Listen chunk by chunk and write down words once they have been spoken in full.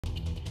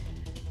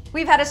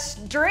We've had a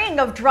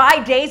string of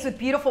dry days with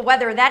beautiful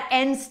weather. That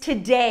ends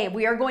today.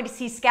 We are going to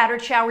see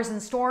scattered showers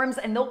and storms,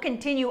 and they'll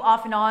continue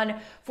off and on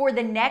for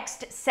the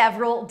next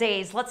several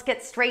days. Let's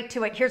get straight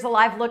to it. Here's a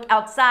live look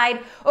outside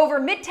over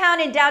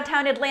Midtown and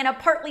downtown Atlanta.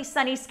 Partly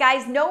sunny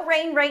skies, no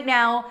rain right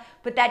now,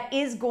 but that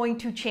is going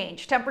to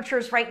change.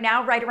 Temperatures right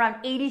now right around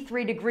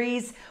 83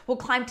 degrees. Will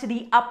climb to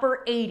the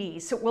upper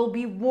 80s. It will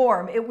be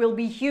warm. It will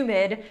be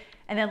humid.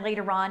 And then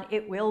later on,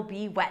 it will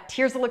be wet.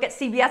 Here's a look at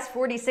CBS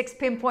 46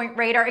 pinpoint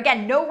radar.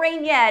 Again, no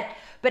rain yet,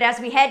 but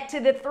as we head to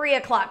the 3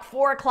 o'clock,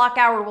 4 o'clock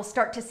hour, we'll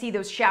start to see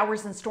those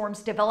showers and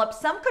storms develop.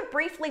 Some could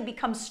briefly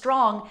become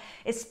strong,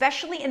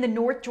 especially in the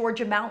North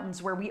Georgia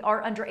mountains where we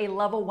are under a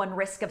level 1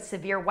 risk of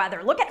severe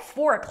weather. Look at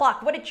 4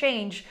 o'clock. What a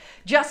change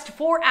just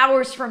 4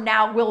 hours from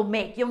now will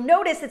make. You'll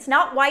notice it's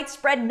not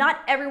widespread, not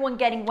everyone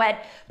getting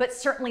wet, but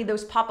certainly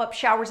those pop-up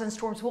showers and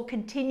storms will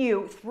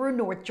continue through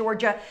North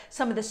Georgia.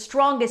 Some of the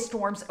strongest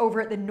storms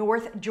over the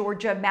North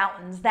Georgia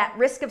mountains. That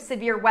risk of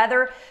severe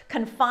weather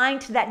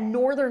confined to that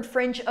northern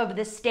fringe of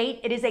the state.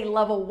 It is a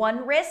level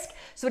 1 risk,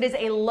 so it is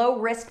a low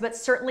risk, but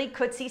certainly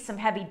could see some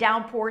heavy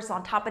downpours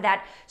on top of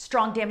that,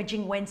 strong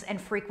damaging winds and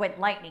frequent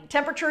lightning.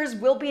 Temperatures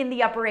will be in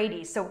the upper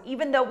 80s, so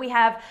even though we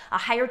have a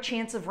higher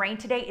chance of rain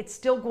today, it's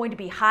still going to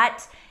be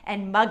hot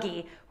and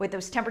muggy with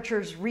those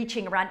temperatures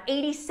reaching around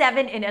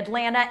 87 in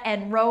Atlanta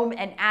and Rome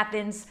and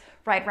Athens,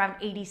 right around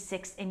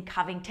 86 in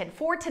Covington.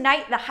 For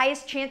tonight, the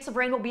highest chance of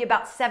rain will be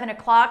about 7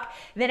 o'clock.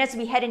 Then as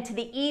we head into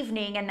the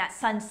evening and that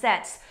sun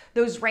sets,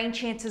 those rain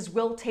chances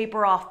will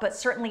taper off, but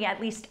certainly at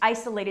least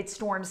isolated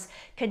storms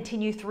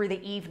continue through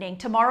the evening.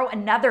 Tomorrow,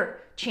 another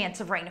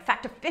chance of rain. In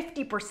fact, a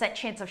 50%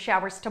 chance of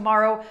showers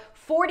tomorrow,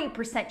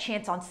 40%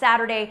 chance on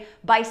Saturday.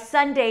 By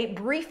Sunday,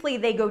 briefly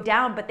they go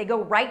down, but they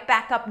go right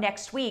back up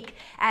next week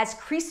as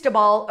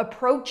Cristobal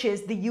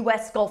approaches the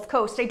U.S. Gulf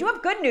Coast. I do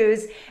have good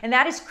news, and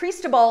that is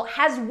Cristobal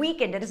has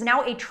weakened. It is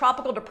now a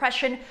tropical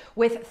depression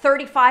with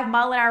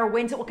 35-mile-an-hour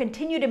winds. It will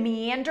continue to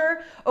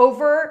meander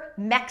over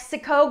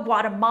Mexico,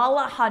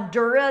 Guatemala,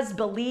 Honduras,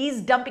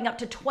 Belize, dumping up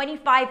to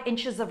 25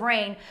 inches of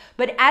rain.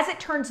 But as it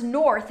turns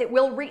north, it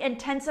will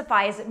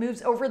re-intensify as it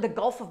moves over the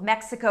Gulf of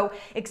Mexico,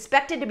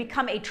 expected to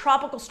become a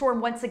tropical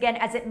storm once again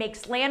as it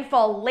makes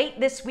landfall late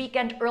this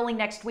weekend, early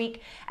next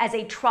week as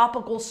a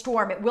tropical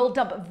storm. It will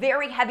dump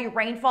very heavy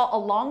rainfall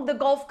along the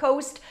Gulf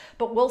Coast,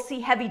 but we'll see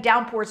heavy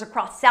downpours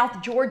across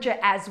South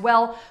Georgia as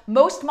well.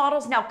 Most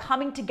models now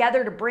coming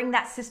together to bring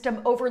that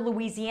system over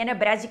Louisiana,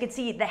 but as you can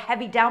see, the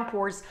heavy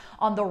downpours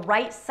on the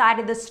right side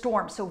of the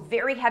storm. So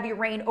very heavy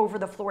rain over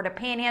the Florida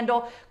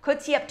Panhandle.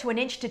 Could see up to 1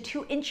 inch to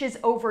 2 inches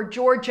over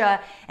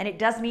Georgia, and it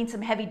does mean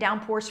some heavy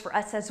downpours for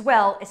us as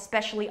well,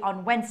 especially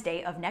on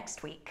Wednesday of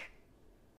next week.